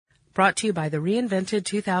Brought to you by the reinvented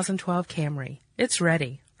 2012 Camry. It's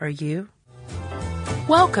ready. Are you?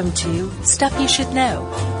 Welcome to Stuff You Should Know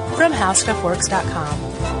from HowStuffWorks.com.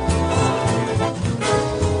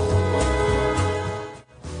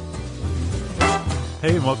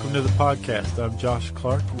 Hey, and welcome to the podcast. I'm Josh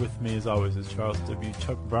Clark. With me, as always, is Charles W.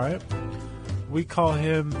 Chuck Bryant. We call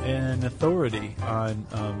him an authority on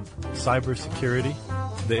cybersecurity,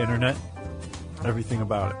 the internet, everything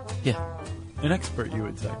about it. Yeah. An expert, you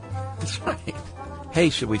would say. That's right.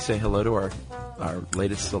 Hey, should we say hello to our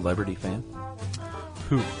latest celebrity fan?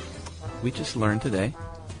 Who? We just learned today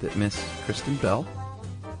that Miss Kristen Bell,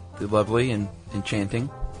 the lovely and enchanting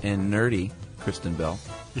and nerdy Kristen Bell.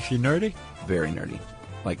 Is she nerdy? Very nerdy.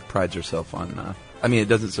 Like, prides herself on... it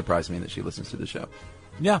doesn't surprise me that she listens to the show.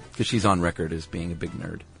 Yeah. Because she's on record as being a big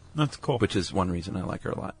nerd. That's cool. Which is one reason I like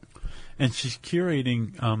her a lot. And she's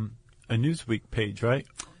curating a Newsweek page, right?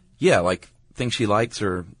 Yeah, like things she likes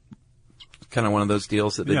or... kind of one of those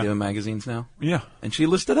deals that they do in magazines now. Yeah. And she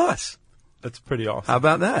listed us. That's pretty awesome. How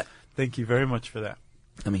about that? Thank you very much for that.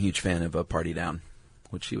 I'm a huge fan of Party Down,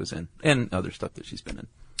 which she was in, and other stuff that she's been in.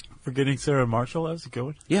 Forgetting Sarah Marshall, how's it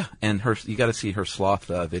going? Yeah, and you got to see her sloth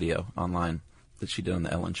video online that she did on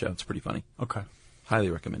the Ellen Show. It's pretty funny. Okay.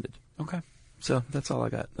 Highly recommended. Okay. So that's all I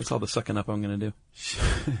got. That's all the sucking up I'm going to do.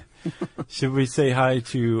 Should we say hi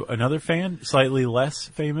to another fan, slightly less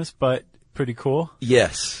famous, but pretty cool?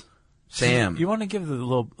 Yes. Sam. You want to give a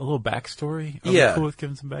little backstory? Are we cool with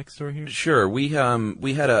giving some backstory here? Sure. We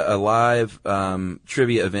had a live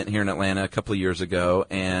trivia event here in Atlanta a couple of years ago,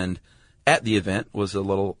 and at the event was a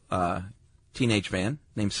little teenage fan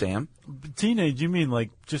named Sam. Teenage? You mean like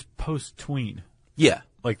just post-tween? Yeah.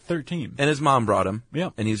 Like 13. And his mom brought him. Yeah.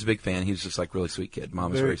 And he was a big fan. He was just like really sweet kid.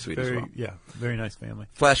 Mom was very sweet as well. Yeah. Very nice family.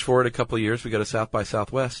 Flash forward a couple of years, we go to South by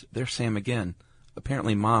Southwest. There's Sam again.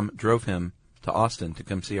 Apparently Mom drove him to Austin to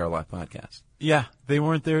come see our live podcast. Yeah, they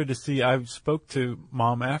weren't there to see. I spoke to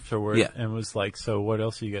Mom afterward and was like, so what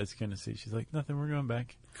else are you guys going to see? She's like, nothing, we're going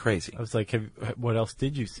back. Crazy. I was like, what else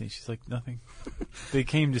did you see? She's like, nothing. They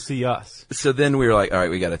came to see us. So then we were like, all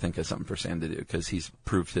right, we got to think of something for Sam to do because he's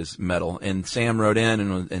proved his mettle. And Sam wrote in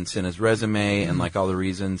and sent his resume and like all the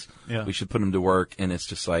reasons we should put him to work. And it's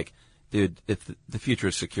just like, dude, if the future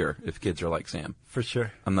is secure, if kids are like Sam. For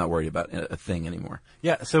sure. I'm not worried about a thing anymore.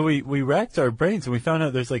 Yeah, so we racked our brains and we found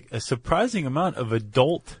out there's like a surprising amount of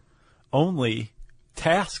adult-only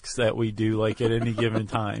tasks that we do like at any given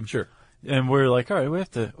time. Sure. And we're like, all right, we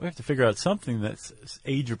have to figure out something that's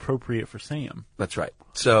age appropriate for Sam. That's right.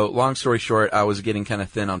 So long story short, I was getting kind of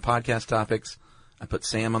thin on podcast topics. I put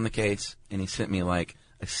Sam on the case and he sent me like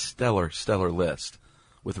a stellar list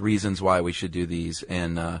with reasons why we should do these.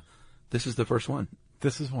 And, this is the first one.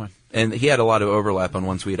 This is one. And he had a lot of overlap on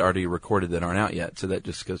ones we had already recorded that aren't out yet. So that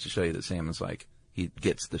just goes to show you that Sam is like, he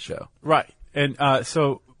gets the show. Right. And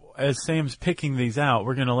so as Sam's picking these out,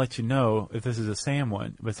 we're going to let you know if this is a Sam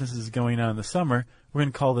one. But since this is going on in the summer, we're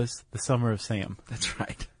going to call this the Summer of Sam. That's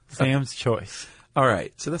right. Sam's choice. All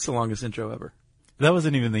right. So that's the longest intro ever. That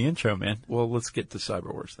wasn't even the intro, man. Well, let's get to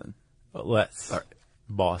cyberwars then. Let's. All right.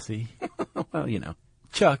 Bossy. Well, you know.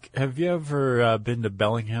 Chuck, have you ever been to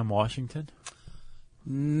Bellingham, Washington?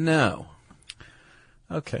 No.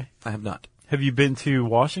 Okay. I have not. Have you been to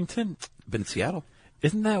Washington? Been to Seattle.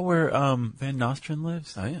 Isn't that where Van Nostrand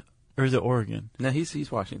lives? Oh, yeah. Or is it Oregon? No,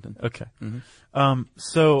 he's Washington. Okay. Mm-hmm.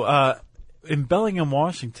 So in Bellingham,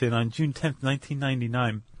 Washington, on June 10th,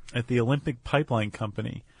 1999, at the Olympic Pipeline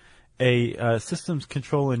Company, a systems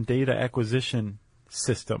control and data acquisition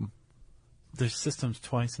system. There's systems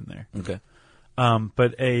twice in there. Okay.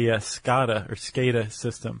 But a SCADA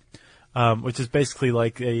system, which is basically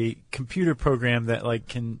like a computer program that like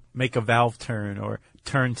can make a valve turn or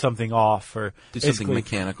turn something off or do something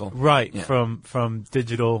mechanical. Right. Yeah. From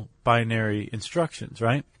digital binary instructions,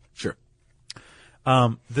 right? Sure.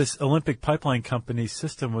 This Olympic Pipeline Company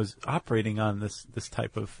system was operating on this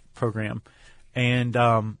type of program and,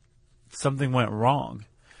 something went wrong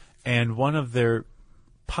and one of their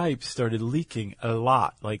pipes started leaking a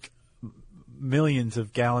lot, like millions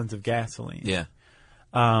of gallons of gasoline. Yeah.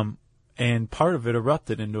 And part of it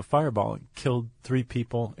erupted into a fireball and killed 3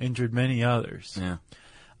 people, injured many others. Yeah.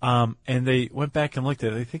 And they went back and looked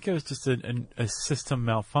at it. They think it was just a system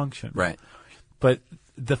malfunction. Right. But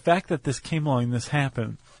the fact that this came along, this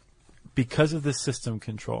happened because of the system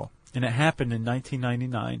control. And it happened in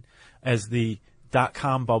 1999 as the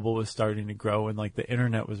 .com bubble was starting to grow and like the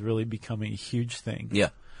internet was really becoming a huge thing. Yeah.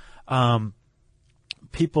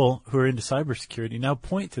 People who are into cybersecurity now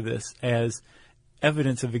point to this as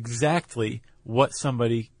evidence of exactly what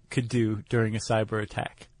somebody could do during a cyber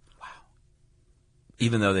attack. Wow.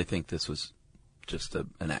 Even though they think this was just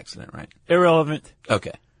an accident, right? Irrelevant.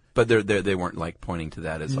 Okay. But they weren't like pointing to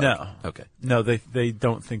that as like, no. Okay. No, they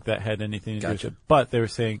don't think that had anything to do with it. But they were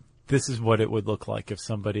saying this is what it would look like if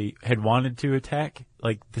somebody had wanted to attack.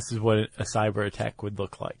 Like, this is what a cyber attack would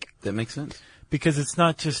look like. That makes sense. Because it's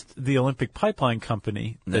not just the Olympic Pipeline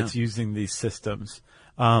Company that's using these systems.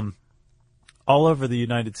 All over the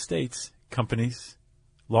United States, companies,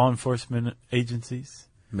 law enforcement agencies,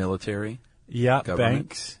 military, government,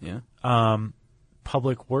 banks,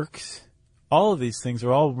 public works, all of these things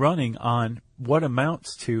are all running on what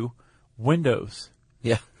amounts to Windows.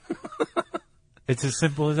 Yeah. It's as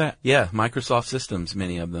simple as that. Yeah, Microsoft systems,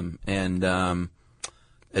 many of them. And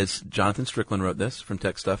as Jonathan Strickland wrote this from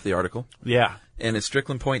Tech Stuff, the article. Yeah. And as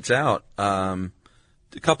Strickland points out, a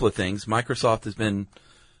couple of things. Microsoft has been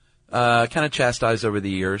kind of chastised over the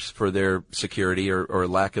years for their security or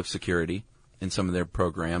lack of security in some of their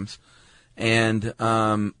programs. And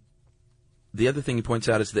the other thing he points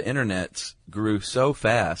out is the Internet grew so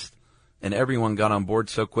fast and everyone got on board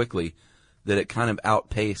so quickly that it kind of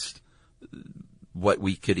outpaced what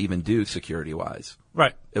we could even do security-wise.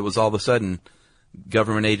 Right. It was all of a sudden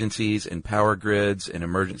government agencies and power grids and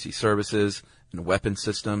emergency services and weapon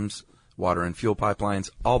systems, water and fuel pipelines,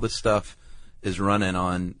 all this stuff is running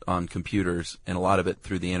on computers, and a lot of it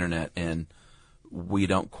through the Internet, and we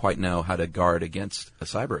don't quite know how to guard against a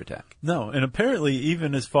cyber attack. No, and apparently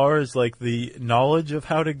even as far as like the knowledge of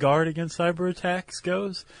how to guard against cyber attacks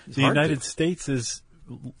goes, the United States is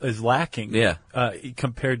lacking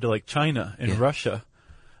compared to like China and Russia.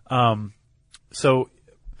 So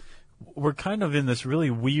we're kind of in this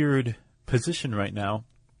really weird position right now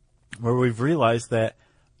where we've realized that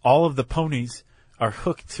all of the ponies are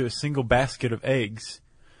hooked to a single basket of eggs,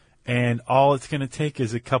 and all it's going to take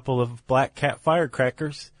is a couple of black cat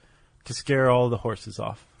firecrackers to scare all the horses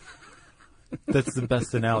off. That's the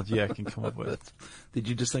best analogy I can come up with. Did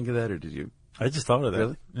you just think of that, or did you? I just thought of that.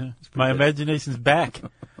 Really? Yeah. My imagination's back.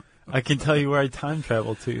 I can tell you where I time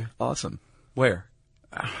traveled to. Awesome. Where?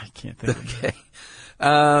 I can't think of it. Okay.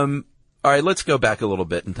 All right, let's go back a little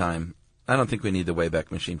bit in time. I don't think we need the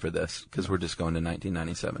Wayback Machine for this, because we're just going to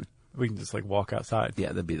 1997. We can just like walk outside. Yeah,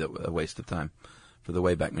 that'd be a waste of time for the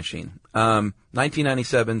Wayback Machine.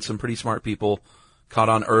 1997, some pretty smart people caught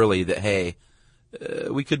on early that, hey,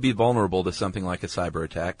 we could be vulnerable to something like a cyber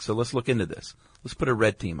attack, so let's look into this. Let's put a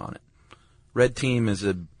red team on it. Red team is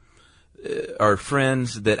are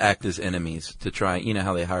friends that act as enemies to try, you know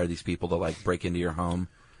how they hire these people to like break into your home?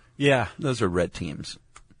 Yeah. Those are red teams,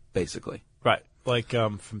 basically. Right. Like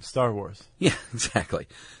from Star Wars. Yeah, exactly.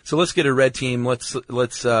 So let's get a red team. Let's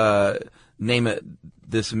name it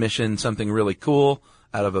this mission something really cool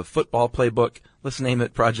out of a football playbook. Let's name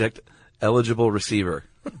it Project Eligible Receiver.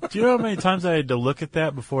 Do you know how many times I had to look at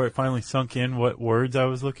that before it finally sunk in what words I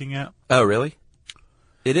was looking at? Oh, really?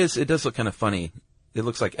 It does look kind of funny. It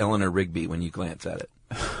looks like Eleanor Rigby when you glance at it.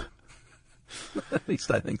 At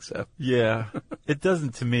least I think so. Yeah. It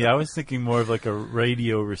doesn't to me. I was thinking more of like a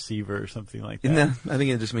radio receiver or something like that. No, I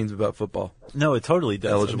think it just means about football. No, it totally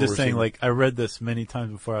does. Eligible I'm just receiver. saying, like, I read this many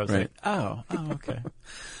times before I was Right. like, oh, okay.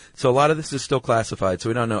 So a lot of this is still classified, so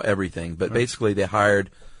we don't know everything. But basically they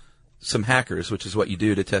hired some hackers, which is what you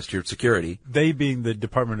do to test your security. They being the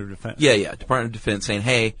Department of Defense. Yeah, Department of Defense saying,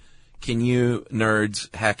 hey, can you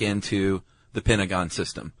nerds hack into the Pentagon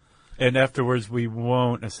system? And afterwards, we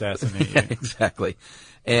won't assassinate you. Yeah, exactly.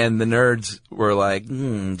 And the nerds were like,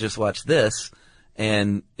 just watch this.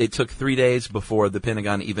 And it took 3 days before the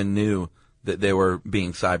Pentagon even knew that they were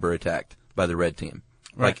being cyber attacked by the red team.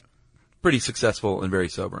 Right. Like, pretty successful and very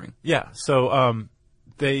sobering. Yeah. So,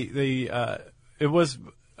 it was,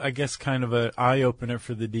 I guess, kind of an eye opener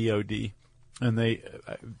for the DoD, and they,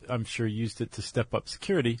 I'm sure, used it to step up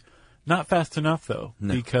security. Not fast enough though,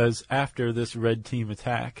 because after this red team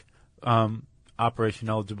attack, Operation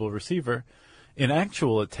Eligible Receiver, an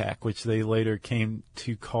actual attack, which they later came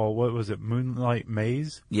to call, what was it, Moonlight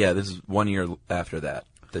Maze? Yeah, this is 1 year after that,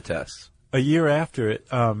 the tests. A year after it,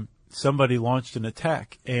 somebody launched an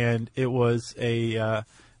attack, and it was I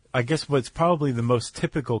guess what's probably the most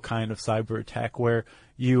typical kind of cyber attack, where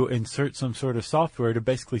you insert some sort of software to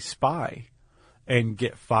basically spy and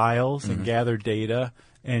get files and gather data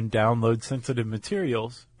and download sensitive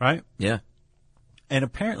materials, right? Yeah. And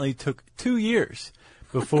apparently it took 2 years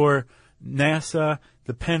before NASA,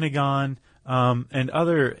 the Pentagon, and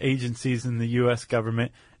other agencies in the U.S.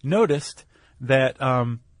 government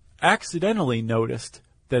accidentally noticed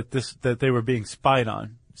that they were being spied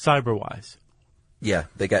on, cyber-wise. Yeah,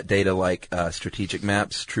 they got data like strategic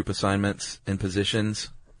maps, troop assignments, and positions.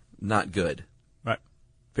 Not good. Right.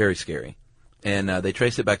 Very scary. And they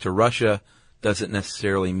traced it back to Russia doesn't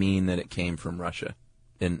necessarily mean that it came from Russia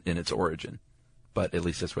in its origin. But at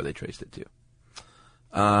least that's where they traced it to.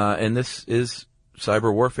 And this is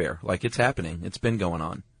cyber warfare. Like, it's happening. It's been going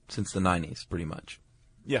on since the 90s, pretty much.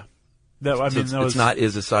 Yeah. It's not,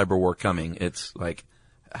 is a cyber war coming? It's like,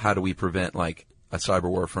 how do we prevent, like, a cyber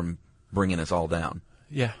war from bringing us all down?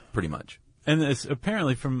 Yeah. Pretty much. And it's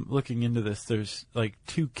apparently, from looking into this, there's like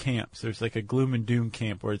two camps. There's like a gloom and doom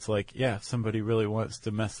camp where it's like, yeah, if somebody really wants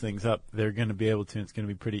to mess things up, they're going to be able to, and it's going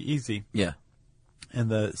to be pretty easy. Yeah. And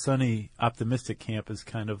the sunny, optimistic camp is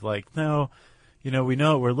kind of like, no, we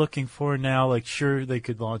know what we're looking for now. Like, sure, they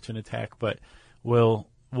could launch an attack, but we'll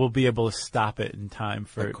be able to stop it in time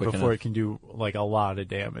before it can do like a lot of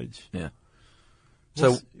damage. Yeah.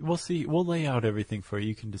 So we'll see. We'll lay out everything for you.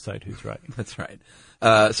 You can decide who's right. That's right.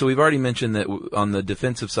 So we've already mentioned that on the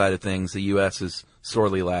defensive side of things, the U.S. is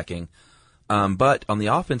sorely lacking. But on the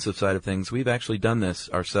offensive side of things, we've actually done this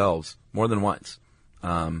ourselves more than once.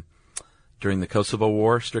 During the Kosovo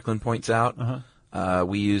War, Strickland points out,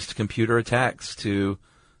 we used computer attacks to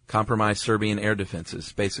compromise Serbian air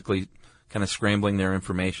defenses, basically kind of scrambling their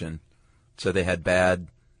information so they had bad,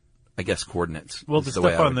 I guess, coordinates. Well, the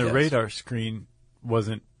stuff on the radar screen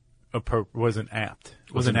wasn't apt.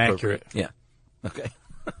 Wasn't accurate. Yeah. Okay.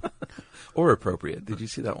 Or appropriate. Did you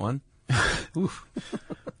see that one? Oof.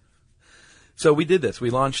 So we did this.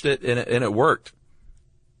 We launched it, and it worked.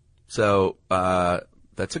 So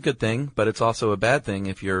that's a good thing, but it's also a bad thing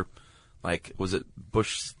if you're like, was it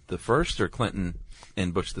Bush the first or Clinton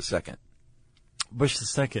in Bush the second? Bush the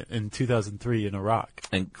second in 2003 in Iraq.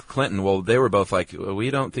 And Clinton, well, they were both like,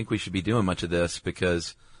 we don't think we should be doing much of this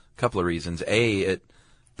because a couple of reasons. A, it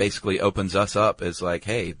basically opens us up as like,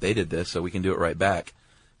 hey, they did this, so we can do it right back.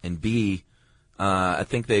 And B, I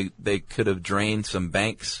think they could have drained some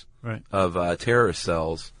banks of terrorist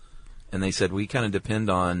cells, and they said, we kind of depend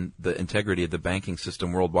on the integrity of the banking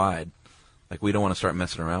system worldwide. Like, we don't want to start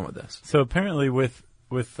messing around with this. So apparently with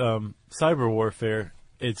cyber warfare,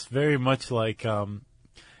 it's very much like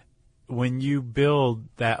when you build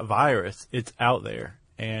that virus, it's out there,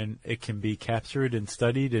 and it can be captured and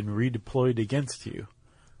studied and redeployed against you.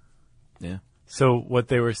 Yeah. So what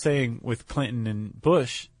they were saying with Clinton and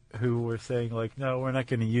Bush, who were saying, like, no, we're not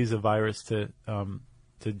going to use a virus to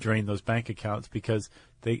drain those bank accounts because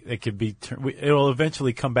they could be it will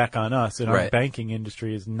eventually come back on us, and our banking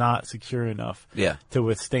industry is not secure enough to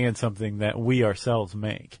withstand something that we ourselves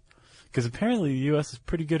make. Because apparently the U.S. is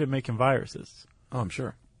pretty good at making viruses. Oh, I'm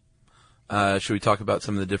sure. Should we talk about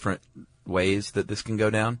some of the different ways that this can go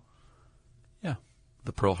down? Yeah.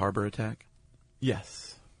 The Pearl Harbor attack?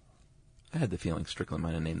 Yes. I had the feeling Strickland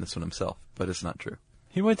might have named this one himself, but it's not true.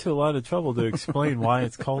 He went to a lot of trouble to explain why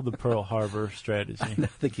it's called the Pearl Harbor strategy. I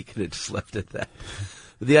think he could have just left it at that.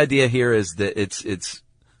 But the idea here is that it's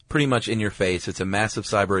pretty much in your face. It's a massive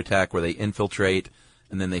cyber attack where they infiltrate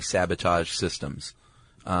and then they sabotage systems.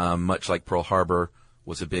 Much like Pearl Harbor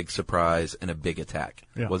was a big surprise and a big attack.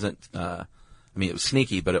 Yeah. It wasn't, it was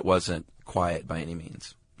sneaky, but it wasn't quiet by any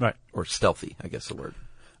means. Right. Or stealthy, I guess the word.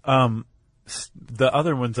 The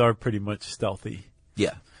other ones are pretty much stealthy.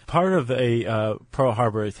 Yeah. Part of a Pearl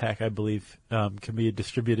Harbor attack, I believe, can be a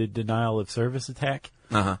distributed denial of service attack,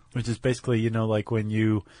 which is basically, like when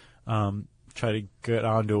you try to get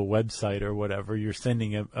onto a website or whatever, you're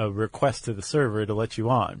sending a request to the server to let you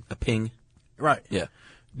on. A ping. Right. Yeah.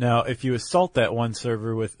 Now, if you assault that one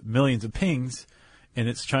server with millions of pings, and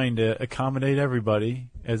it's trying to accommodate everybody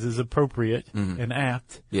as is appropriate and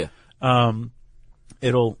apt,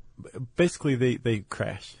 it'll basically they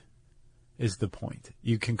crash. Is the point.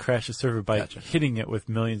 You can crash a server by hitting it with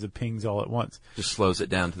millions of pings all at once. Just slows it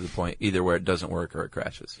down to the point either where it doesn't work or it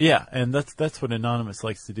crashes. Yeah, and that's what Anonymous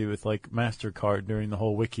likes to do with like MasterCard during the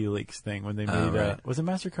whole WikiLeaks thing when they made was it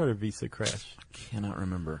MasterCard or Visa crash? I cannot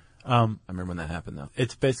remember. I remember when that happened though.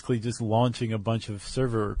 It's basically just launching a bunch of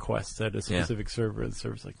server requests at a specific server, and the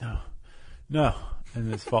server's like, no,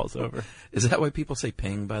 and this falls over. Is that why people say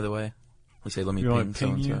ping, by the way? We say, let me ping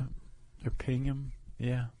so-and-so. Or ping him,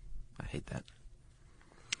 yeah. I hate that.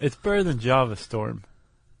 It's better than JavaStorm.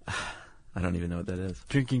 I don't even know what that is.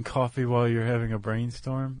 Drinking coffee while you're having a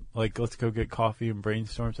brainstorm? Like, let's go get coffee and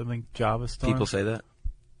brainstorm something? JavaStorm? People say that?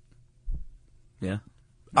 Yeah?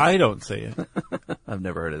 I don't say it. I've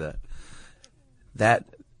never heard of that. That,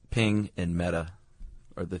 ping, and meta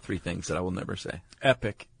are the three things that I will never say.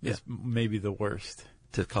 Epic is maybe the worst.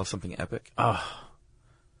 To call something epic? Oh.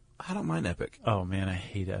 I don't mind epic. Oh, man, I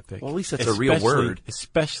hate epic. Well, at least that's a real word.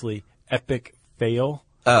 Especially epic fail.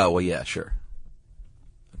 Oh, well, yeah, sure.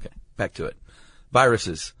 Okay, back to it.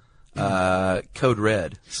 Viruses. Code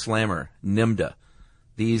Red, Slammer, Nimda.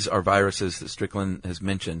 These are viruses that Strickland has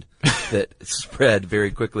mentioned that spread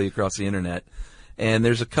very quickly across the internet. And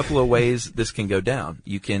there's a couple of ways this can go down.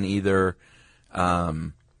 You can either,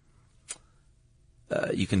 you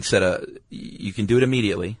can do it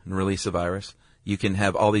immediately and release the virus. You can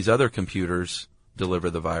have all these other computers deliver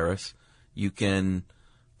the virus. You can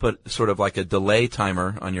put sort of like a delay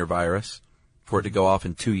timer on your virus for it to go off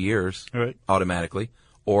in 2 years automatically,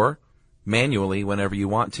 or manually whenever you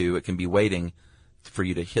want to. It can be waiting for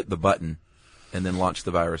you to hit the button and then launch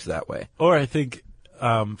the virus that way. Or I think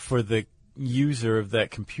for the user of that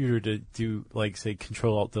computer to do, like, say,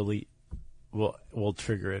 Control-Alt-Delete will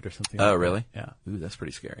trigger it or something. Oh, really? Yeah. Ooh, that's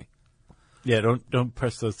pretty scary. Yeah, don't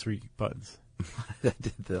press those 3 buttons. I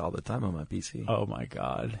did that all the time on my PC. Oh, my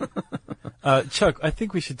God. Chuck, I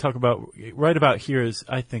think we should talk about, right about here is,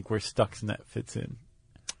 I think, where Stuxnet fits in.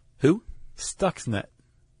 Who? Stuxnet.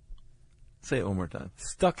 Say it one more time.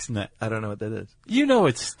 Stuxnet. I don't know what that is. You know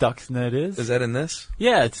what Stuxnet is. Is that in this?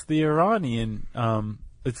 Yeah, it's the Iranian,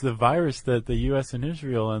 it's the virus that the U.S. and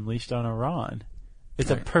Israel unleashed on Iran.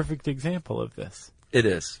 It's a perfect example of this. It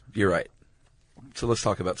is. You're right. So let's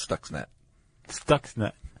talk about Stuxnet.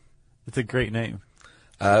 Stuxnet. It's a great name.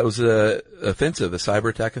 It was a cyber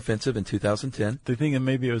attack offensive in 2010. They think that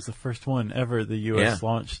maybe it was the first one ever the U.S.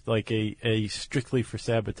 launched, like a strictly for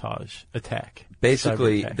sabotage attack.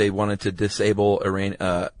 Basically, they wanted to disable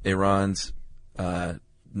Iran's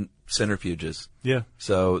centrifuges. Yeah.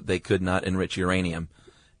 So they could not enrich uranium.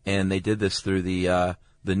 And they did this through the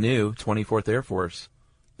new 24th Air Force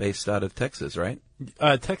based out of Texas, right?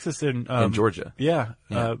 Texas and Georgia. Yeah.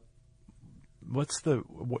 What's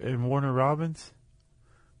in Warner Robins?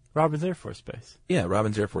 Robins Air Force Base. Yeah,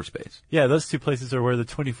 Robins Air Force Base. Yeah, those two places are where the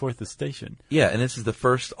 24th is stationed. Yeah, and this is the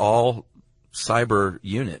first all cyber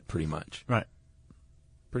unit, pretty much. Right.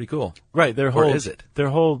 Pretty cool. Right. Or is it? Their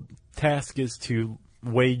whole task is to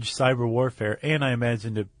wage cyber warfare, and I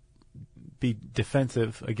imagine to be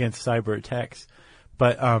defensive against cyber attacks.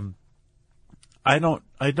 But I don't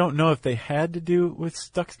know if they had to do with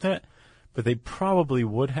Stuxnet, but they probably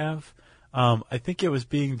would have. I think it was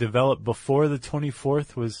being developed before the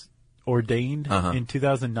 24th was ordained in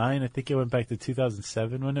 2009. I think it went back to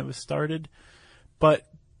 2007 when it was started. But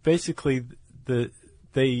basically, the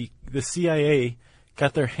CIA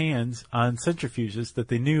got their hands on centrifuges that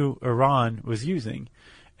they knew Iran was using,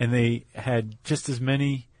 and they had just as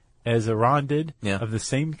many as Iran did of the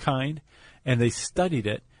same kind, and they studied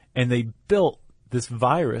it, and they built this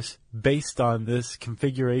virus based on this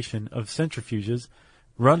configuration of centrifuges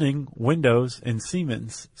running Windows and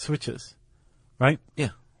Siemens switches, right? Yeah.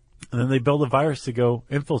 And then they built a virus to go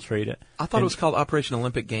infiltrate it. I thought it was called Operation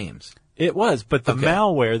Olympic Games. It was, but the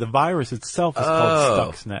malware, the virus itself is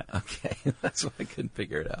called Stuxnet. Okay, that's why I couldn't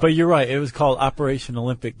figure it out. But you're right, it was called Operation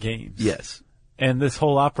Olympic Games. Yes. And this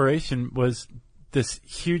whole operation was this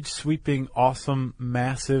huge, sweeping, awesome,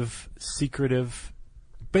 massive, secretive,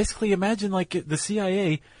 basically imagine like the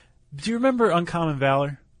CIA. Do you remember Uncommon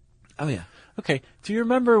Valor? Oh, yeah. Okay. Do you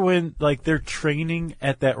remember when, like, they're training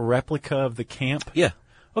at that replica of the camp? Yeah.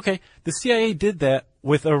 Okay. The CIA did that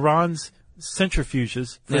with Iran's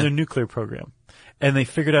centrifuges for their nuclear program. And they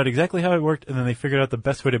figured out exactly how it worked, and then they figured out the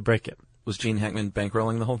best way to break it. Was Gene Hackman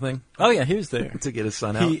bankrolling the whole thing? Oh, yeah, he was there. To get his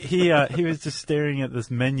son out? He was just staring at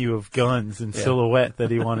this menu of guns and silhouette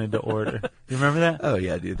that he wanted to order. You remember that? Oh,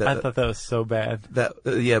 yeah, dude. I thought that was so bad. But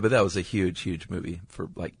that was a huge, huge movie for,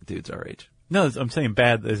 like, dudes our age. No, I'm saying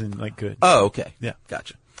bad as in, like, good. Oh, okay. Yeah.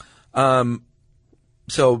 Gotcha.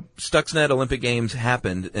 So Stuxnet Olympic Games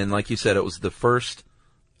happened, and like you said, it was the first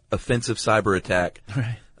offensive cyber attack.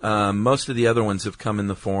 Right. Most of the other ones have come in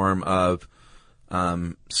the form of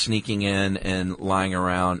sneaking in and lying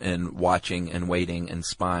around and watching and waiting and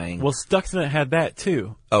spying. Well, Stuxnet had that,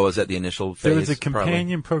 too. Oh, was that the initial phase? There was a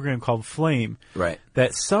companion program called Flame. Right.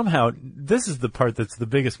 That somehow, this is the part that's the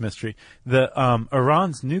biggest mystery,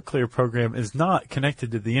 Iran's nuclear program is not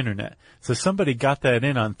connected to the internet. So somebody got that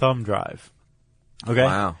in on thumb drive. Okay?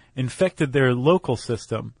 Wow. Infected their local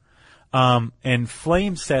system. And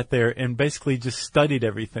Flame sat there and basically just studied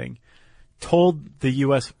everything. Told the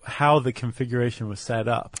U.S. how the configuration was set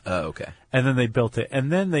up. Oh, okay. And then they built it.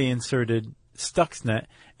 And then they inserted Stuxnet,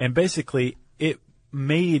 and basically it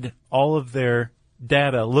made all of their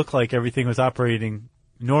data look like everything was operating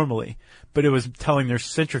normally, but it was telling their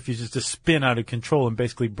centrifuges to spin out of control and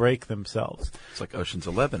basically break themselves. It's like Ocean's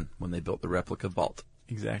 11 when they built the replica vault.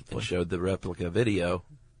 Exactly. It showed the replica video.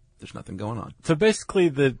 There's nothing going on. So basically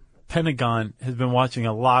the Pentagon has been watching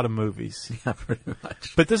a lot of movies. Yeah, pretty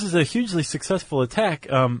much. But this is a hugely successful attack,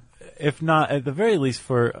 if not at the very least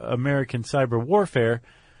for American cyber warfare,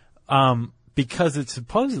 because it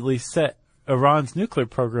supposedly set Iran's nuclear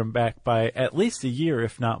program back by at least a year,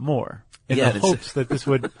 if not more, in the hopes that this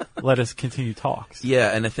would let us continue talks. Yeah,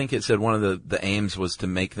 and I think it said one of the aims was to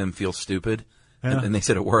make them feel stupid, and they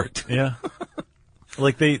said it worked. Yeah.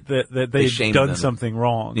 Like they'd done something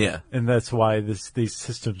wrong. Yeah. And that's why these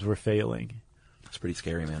systems were failing. It's pretty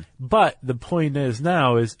scary, man. But the point is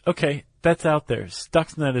now is, okay, that's out there.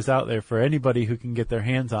 Stuxnet is out there for anybody who can get their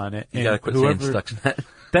hands on it. You gotta quit saying Stuxnet.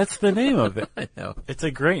 That's the name of it. I know. It's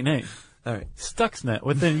a great name. All right. Stuxnet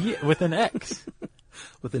with an X.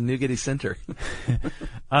 With a nougaty center.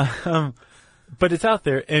 But it's out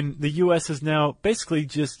there, and the U.S. is now basically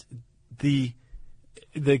just the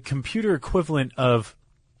computer equivalent of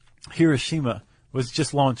Hiroshima was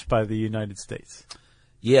just launched by the United States.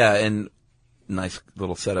 Yeah, and nice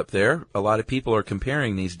little setup there. A lot of people are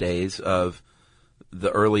comparing these days of the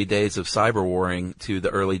early days of cyber warring to the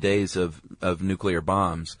early days of nuclear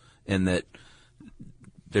bombs, and that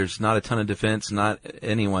there's not a ton of defense. Not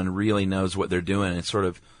anyone really knows what they're doing. It's sort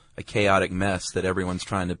of a chaotic mess that everyone's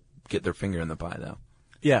trying to get their finger in the pie, though.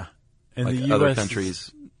 Yeah. And like the other US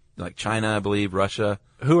countries, like China, I believe, Russia.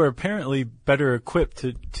 Who are apparently better equipped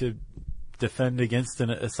to defend against a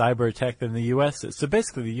cyber attack than the U.S. is. So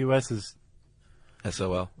basically the U.S. is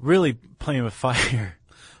SOL. Really playing with fire.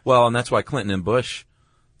 Well, and that's why Clinton and Bush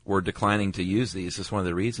were declining to use these. It's one of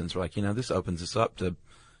the reasons. We're like, this opens us up to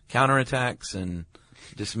counterattacks, and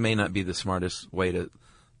this may not be the smartest way to,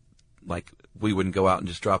 like, we wouldn't go out and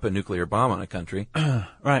just drop a nuclear bomb on a country.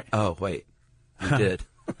 Right. Oh, wait. We did.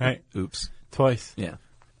 Right. Oops. Twice. Yeah.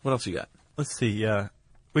 What else you got? Let's see.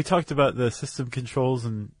 We talked about the system controls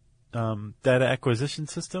and data acquisition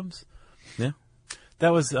systems. Yeah.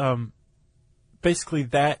 That was basically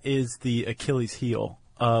that is the Achilles heel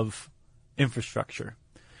of infrastructure.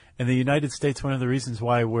 In the United States, one of the reasons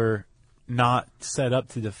why we're not set up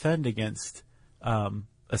to defend against a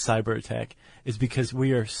cyber attack is because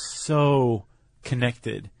we are so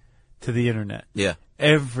connected to the internet. Yeah.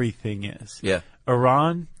 Everything is. Yeah.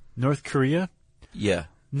 Iran, North Korea. Yeah.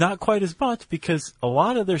 Not quite as much because a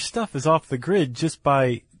lot of their stuff is off the grid just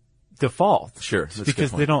by default. Sure. That's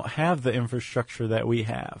because they don't have the infrastructure that we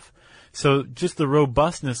have. So just the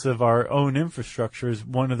robustness of our own infrastructure is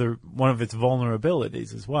one of its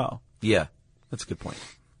vulnerabilities as well. Yeah. That's a good point.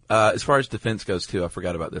 As far as defense goes too, I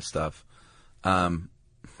forgot about this stuff.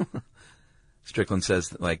 Strickland says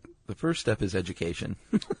that, like, the first step is education.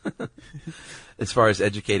 As far as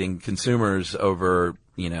educating consumers over,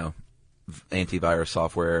 antivirus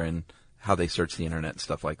software and how they search the internet and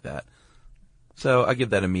stuff like that. So I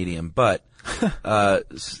give that a medium. But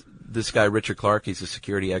this guy, Richard Clark, he's a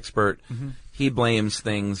security expert. Mm-hmm. He blames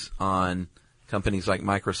things on companies like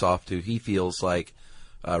Microsoft, who he feels like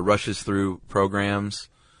rushes through programs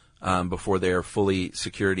before they're fully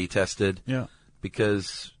security tested. Yeah.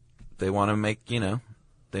 Because they want to make,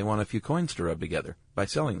 they want a few coins to rub together by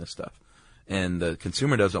selling this stuff. And the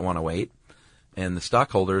consumer doesn't want to wait. And the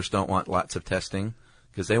stockholders don't want lots of testing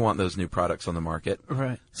because they want those new products on the market.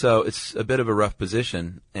 Right. So it's a bit of a rough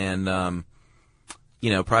position. And,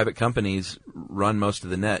 private companies run most of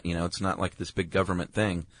the net. It's not like this big government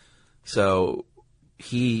thing. So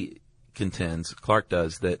he contends, Clark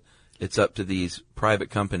does, that it's up to these private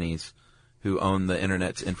companies who own the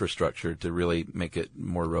Internet's infrastructure to really make it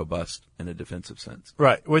more robust in a defensive sense.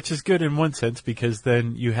 Right, which is good in one sense because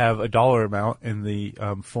then you have a dollar amount in the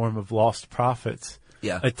form of lost profits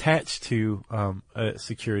attached to a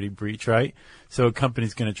security breach, right? So a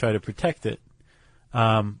company's going to try to protect it,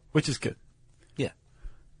 which is good. Yeah.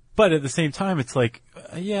 But at the same time, it's like,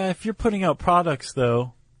 if you're putting out products,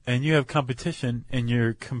 though, and you have competition and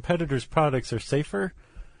your competitors' products are safer,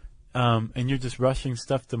 and you're just rushing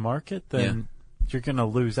stuff to market, then you're going to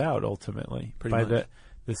lose out ultimately by the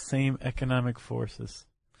same economic forces.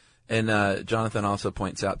 And Jonathan also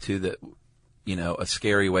points out, too, that, a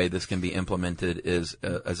scary way this can be implemented is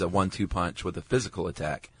as a 1-2 punch with a physical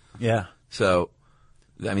attack. Yeah. So,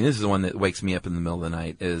 this is the one that wakes me up in the middle of the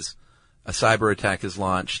night, is a cyber attack is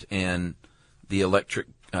launched and the electric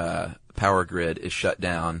power grid is shut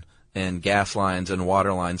down and gas lines and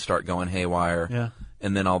water lines start going haywire. Yeah.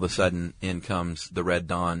 And then all of a sudden, in comes the Red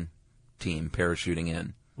Dawn team parachuting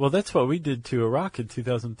in. Well, that's what we did to Iraq in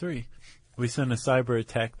 2003. We sent a cyber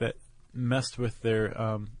attack that messed with their,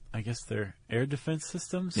 their air defense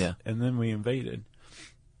systems. Yeah. And then we invaded.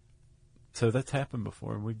 So that's happened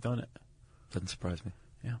before, and we've done it. Doesn't surprise me.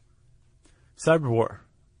 Yeah. Cyber war.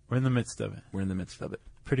 We're in the midst of it. We're in the midst of it.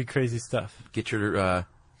 Pretty crazy stuff. Get your,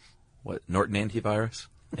 Norton antivirus?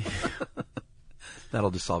 That'll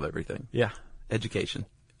just solve everything. Yeah. Education.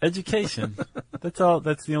 That's all.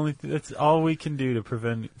 That's the only. That's all we can do to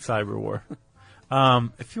prevent cyber war.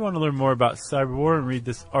 If you want to learn more about cyberwar and read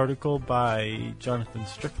this article by Jonathan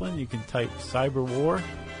Strickland, you can type cyberwar,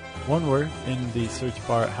 one word, in the search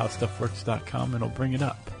bar at howstuffworks.com, and it'll bring it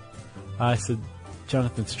up. I said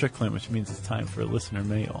Jonathan Strickland, which means it's time for a listener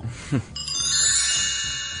mail.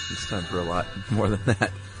 It's time for a lot more than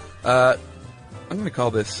that. I'm going to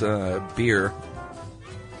call this Beer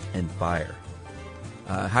and Fire.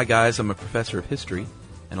 Hi, guys. I'm a professor of history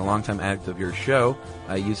and a longtime addict of your show.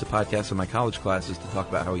 I use the podcast in my college classes to talk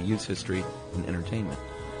about how we use history in entertainment.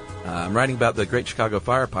 I'm writing about the Great Chicago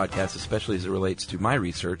Fire podcast, especially as it relates to my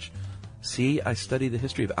research. See, I study the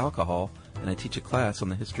history of alcohol, and I teach a class on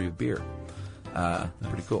the history of beer.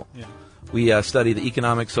 Pretty cool. Yeah. We study the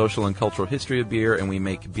economic, social, and cultural history of beer, and we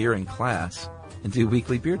make beer in class and do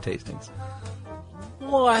weekly beer tastings.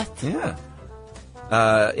 What? Yeah.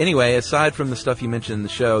 Anyway, aside from the stuff you mentioned in the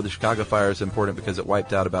show, the Chicago Fire is important because it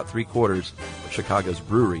wiped out about 3/4 of Chicago's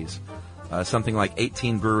breweries. Something like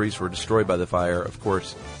 18 breweries were destroyed by the fire. Of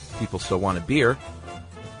course, people still wanted beer.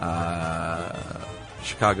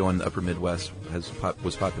 Chicago and the upper Midwest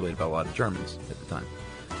was populated by a lot of Germans at the time.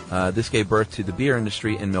 This gave birth to the beer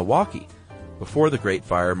industry in Milwaukee. Before the Great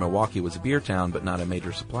Fire, Milwaukee was a beer town, but not a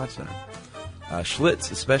major supply center.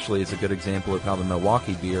 Schlitz, especially, is a good example of how the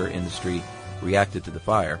Milwaukee beer industry reacted to the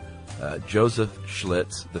fire. Joseph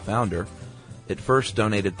Schlitz, the founder, at first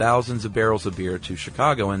donated thousands of barrels of beer to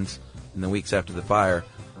Chicagoans in the weeks after the fire,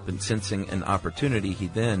 but sensing an opportunity, he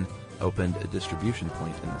then opened a distribution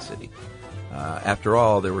point in the city. After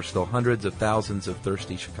all, there were still hundreds of thousands of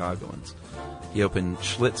thirsty Chicagoans. He opened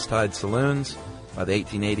Schlitz-Tide saloons. By the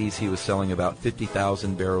 1880s, he was selling about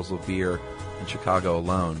 50,000 barrels of beer in Chicago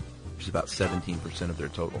alone, which is about 17% of their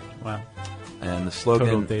total. Wow. And the slogan...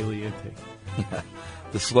 Total daily intake. Yeah.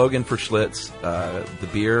 The slogan for Schlitz, the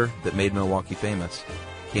beer that made Milwaukee famous,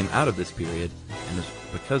 came out of this period and is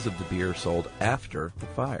because of the beer sold after the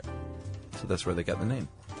fire. So that's where they got the name.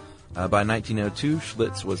 By 1902,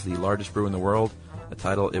 Schlitz was the largest brewer in the world, a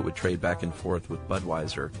title it would trade back and forth with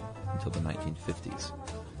Budweiser until the 1950s.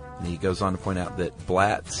 And he goes on to point out that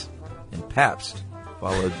Blatz and Pabst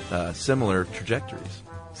followed similar trajectories.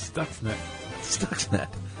 Stuxnet.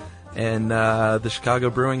 And the Chicago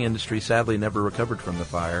brewing industry sadly never recovered from the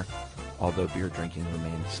fire, although beer drinking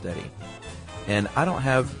remained steady. And I don't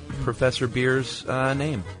have Professor Beer's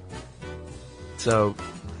name, so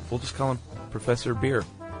we'll just call him Professor Beer.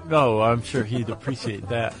 Oh, I'm sure he'd appreciate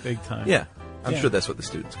that big time. Yeah, I'm sure that's what the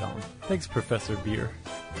students call him. Thanks, Professor Beer.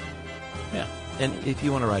 Yeah. And if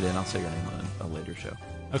you want to write in, I'll say your name on a later show.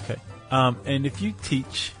 Okay. And if you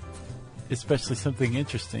teach, especially something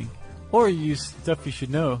interesting, or you use stuff you should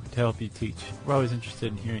know to help you teach, we're always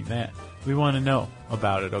interested in hearing that. We want to know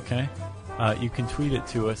about it, okay? You can tweet it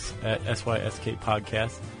to us at SYSK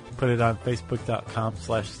Podcast, put it on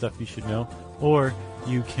Facebook.com/StuffYouShouldKnow, or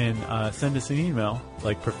you can send us an email,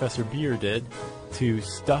 like Professor Beer did, to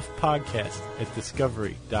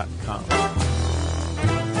stuffpodcast@discovery.com.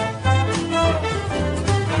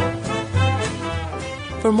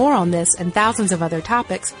 For more on this and thousands of other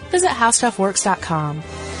topics, visit howstuffworks.com.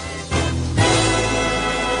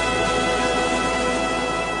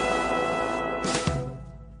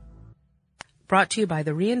 Brought to you by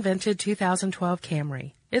the reinvented 2012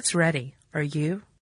 Camry. It's ready. Are you?